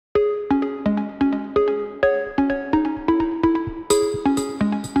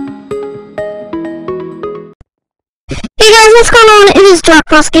guys, what's going on? It is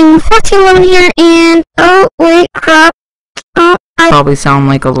JackFrostGaming 1411 here, and oh wait, crap. I probably sounded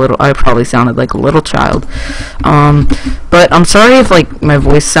like a little child. But I'm sorry if like my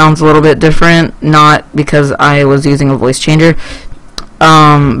voice sounds a little bit different, not because I was using a voice changer,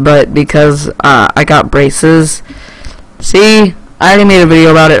 but because I got braces. See, I already made a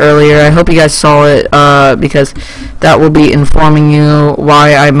video about it earlier. I hope you guys saw it, because that will be informing you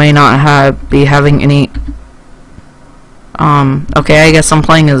why I may not be having any. Okay, I guess I'm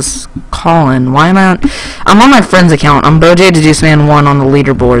playing as Colin. Why am I on? I'm on my friend's account. I'm BoJDeduceMan1 on the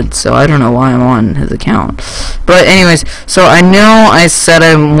leaderboard, so I don't know why I'm on his account. But anyways, so I know I said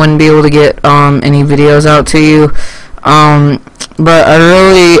I wouldn't be able to get any videos out to you, but I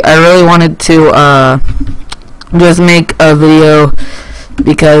really wanted to just make a video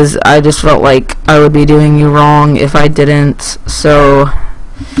because I just felt like I would be doing you wrong if I didn't. So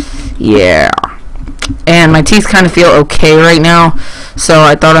yeah. And my teeth kind of feel okay right now, so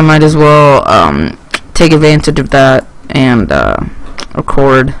I thought I might as well take advantage of that and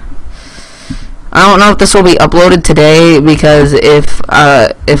record. I don't know if this will be uploaded today, because if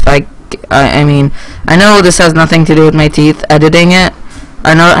I mean, I know this has nothing to do with my teeth editing it.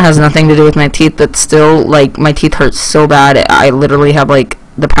 I know it has nothing to do with my teeth, but still, like, my teeth hurt so bad I literally have like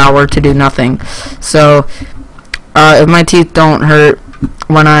the power to do nothing. So if my teeth don't hurt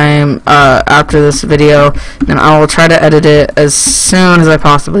when I'm after this video, then I will try to edit it as soon as I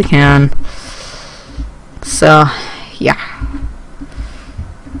possibly can. So yeah.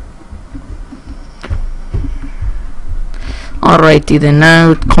 Alrighty then,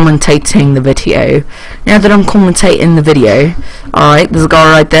 now commentating the video. Now that I'm commentating the video, alright, there's a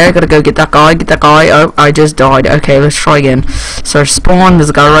guy right there, gotta go get that guy, oh, I just died. Okay, let's try again. So spawn,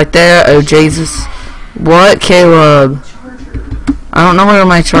 there's a guy right there, oh Jesus. What, Caleb? I don't know where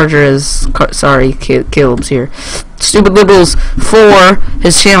my charger is. Sorry, Caleb's here. Stupid Liberals 4.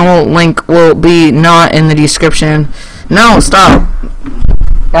 His channel link will be not in the description. No, stop.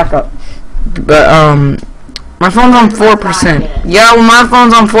 Back up. But my phone's on 4%. Yeah, well, my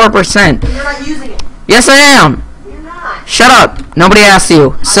phone's on 4%. You're not using it. Yes, I am. You're not. Shut up. Nobody asked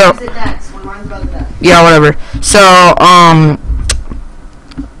you. So yeah, whatever. So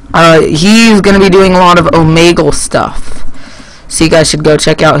he's gonna be doing a lot of Omegle stuff. So you guys should go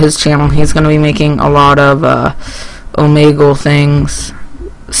check out his channel. He's going to be making a lot of Omegle things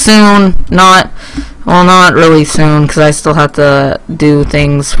soon. Not really soon, because I still have to do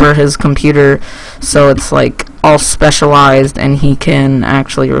things for his computer, so it's like all specialized and he can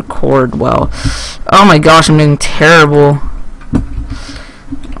actually record well. Oh my gosh, I'm doing terrible.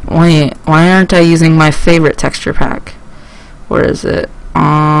 Wait, why aren't I using my favorite texture pack? Where is it?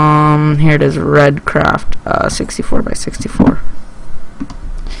 Here it is, Redcraft 64 by 64.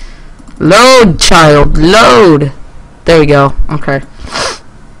 Load, child, load. There we go. Okay.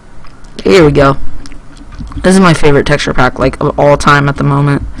 Here we go. This is my favorite texture pack, like, of all time at the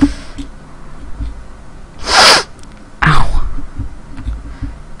moment. Ow.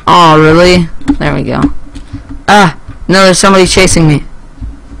 Oh, really? There we go. Ah, no, there's somebody chasing me.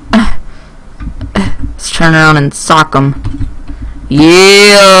 Let's turn around and sock him.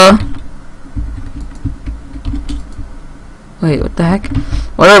 Yeah. Wait, what the heck?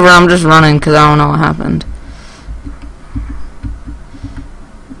 Whatever, I'm just running because I don't know what happened.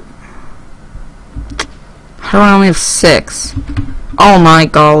 How do I only have 6? Oh my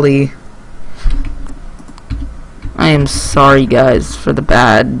golly. I am sorry, guys, for the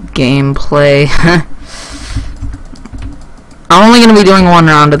bad gameplay. I'm only going to be doing one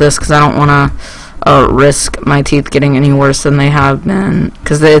round of this because I don't want to risk my teeth getting any worse than they have been,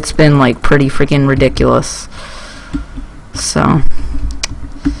 because it's been like pretty freaking ridiculous. So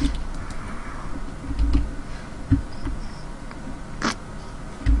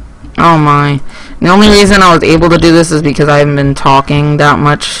oh my. The only reason I was able to do this is because I haven't been talking that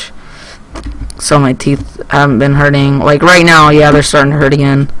much, so my teeth haven't been hurting. Like right now, yeah, they're starting to hurt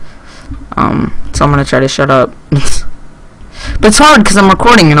again. So I'm gonna try to shut up. But it's hard because I'm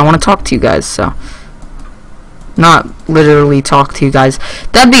recording and I want to talk to you guys, so not literally talk to you guys.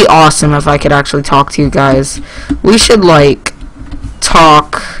 That'd be awesome if I could actually talk to you guys. We should like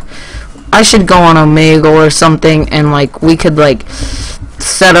talk. I should go on Omegle or something, and like we could like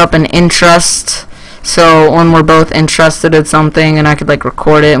set up an interest, so when we're both interested in something and I could like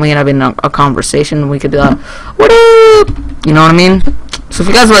record it and we can have a conversation, we could be like, what up? You know what I mean? So if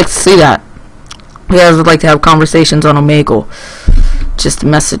you guys would like to see that, if you guys would like to have conversations on Omegle, just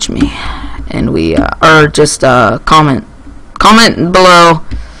message me and we or just comment below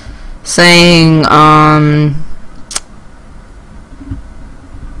saying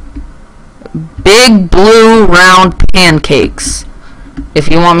big blue round pancakes. If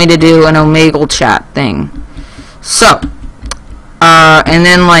you want me to do an Omegle chat thing. So, and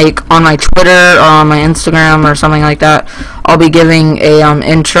then like on my Twitter or on my Instagram or something like that, I'll be giving a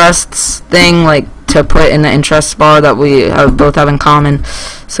interests thing like to put in the interest bar that we both have in common,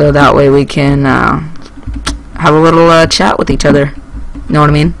 so that way we can have a little chat with each other. You know what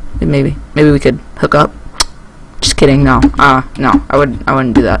I mean? Maybe we could hook up. Just kidding. No, no, I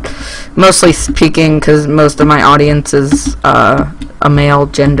wouldn't do that. Mostly speaking, because most of my audience is a male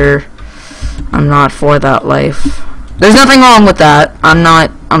gender. I'm not for that life. There's nothing wrong with that. I'm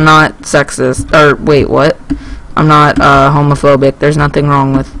not sexist. Or wait, what? I'm not homophobic. There's nothing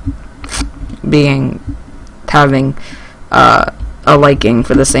wrong with having a liking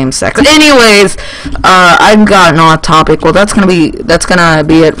for the same sex. Anyways, I've gotten off topic. Well, that's gonna be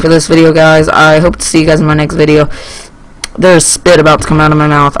it for this video, guys. I hope to see you guys in my next video. There's spit about to come out of my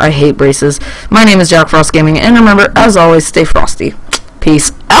mouth. I hate braces. My name is JackFrostGaming, and remember, as always, stay frosty.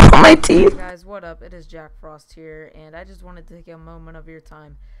 Peace out, my teeth. Hey guys, what up? It is Jack Frost here, and I just wanted to take a moment of your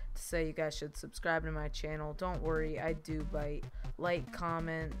time to say you guys should subscribe to my channel. Don't worry, I do bite. Like,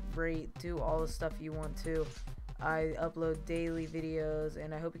 comment, rate, do all the stuff you want to. I upload daily videos,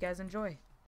 and I hope you guys enjoy.